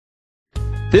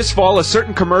This fall, a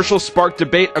certain commercial sparked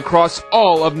debate across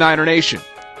all of Niner Nation.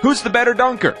 Who's the better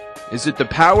dunker? Is it the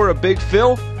power of Big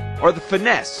Phil or the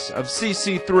finesse of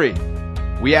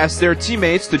CC3? We asked their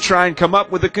teammates to try and come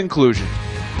up with a conclusion.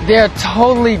 They're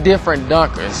totally different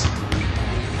dunkers.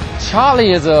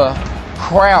 Charlie is a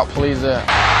crowd pleaser.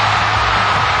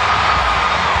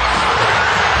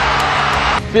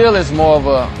 Phil is more of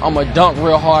a, I'm gonna dunk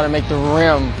real hard and make the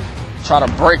rim try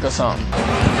to break or something.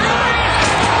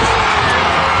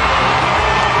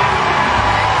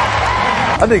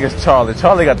 I think it's Charlie.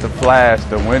 Charlie got the flash,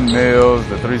 the windmills,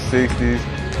 the 360s.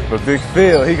 But Big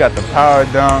Phil, he got the power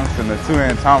dunks and the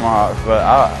two-hand tomahawks. But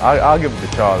I'll give it to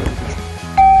Charlie.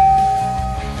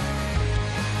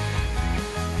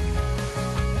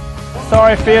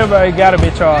 Sorry, Phil, but it gotta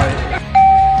be Charlie.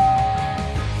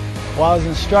 Well, I was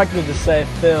instructed to say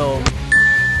Phil.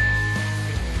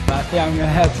 I think I'm gonna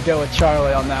have to go with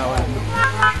Charlie on that one.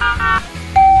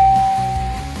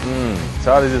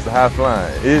 Charlie's just a high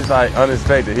flying. He's like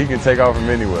unexpected. He can take off from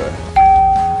anywhere.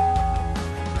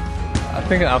 I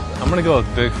think I'm going to go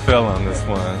with Big Phil on this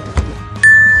one.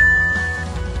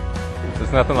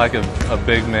 There's nothing like a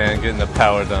big man getting a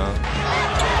power dunk.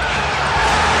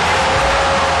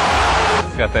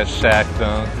 He's got that Shaq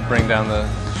dunk. Bring down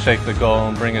shake the goal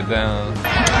and bring it down.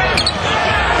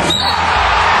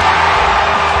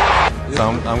 So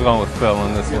I'm going with Phil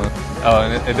on this one. Oh,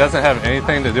 and it doesn't have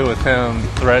anything to do with him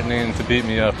threatening to beat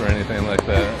me up or anything like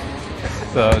that.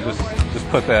 So just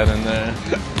put that in there.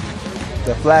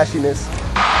 The flashiness,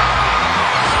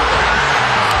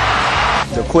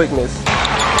 the quickness,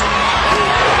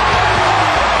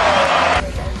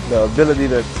 the ability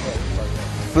to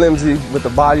flimsy with the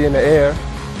body in the air.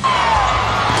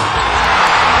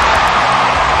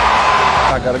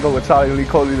 I gotta go with Charlie Lee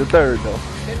Coley III though.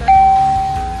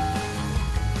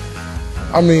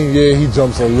 I mean, yeah, he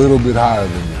jumps a little bit higher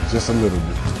than me, just a little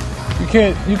bit.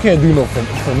 You can't do no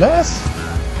finesse.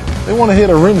 They want to hit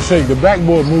a rim shake, the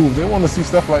backboard move. They want to see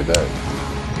stuff like that.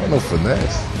 Ain't no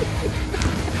finesse.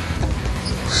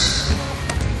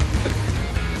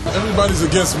 Everybody's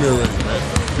against me already, man.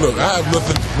 Look, I have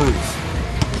nothing to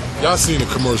prove. Y'all seen the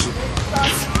commercial.